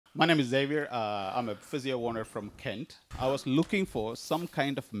My name is Xavier. I'm a physio owner from Kent. I was looking for some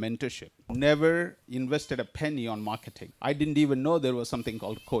kind of mentorship. Never invested a penny on marketing. I didn't even know there was something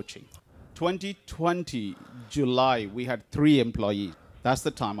called coaching. 2020, July, we had 3 employees. That's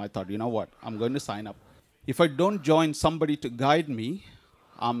the time I thought, you know what, I'm going to sign up. If I don't join somebody to guide me,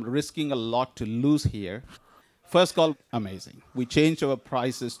 I'm risking a lot to lose here. First call, amazing. We changed our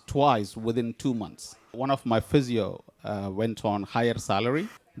prices twice within 2 months. One of my physio went on higher salary.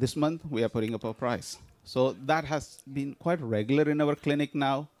 This month, we are putting up our price. So that has been quite regular in our clinic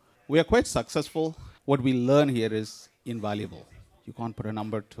now. We are quite successful. What we learn here is invaluable. You can't put a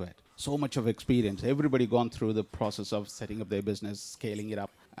number to it. So much of experience. Everybody gone through the process of setting up their business, scaling it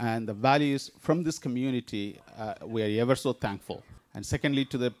up. And the values from this community, we are ever so thankful. And secondly,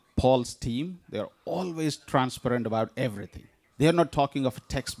 to the Paul's team, they are always transparent about everything. They are not talking of a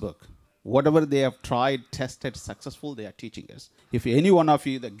textbook. Whatever they have tried, tested, successful, they are teaching us. If any one of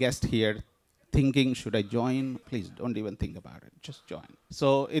you, the guest here, thinking, should I join? Please don't even think about it. Just join.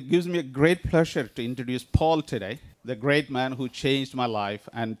 So it gives me a great pleasure to introduce Paul today, the great man who changed my life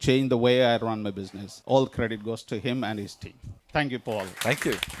and changed the way I run my business. All credit goes to him and his team. Thank you, Paul. Thank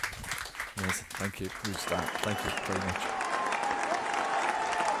you. Amazing. Thank you. Thank you very much.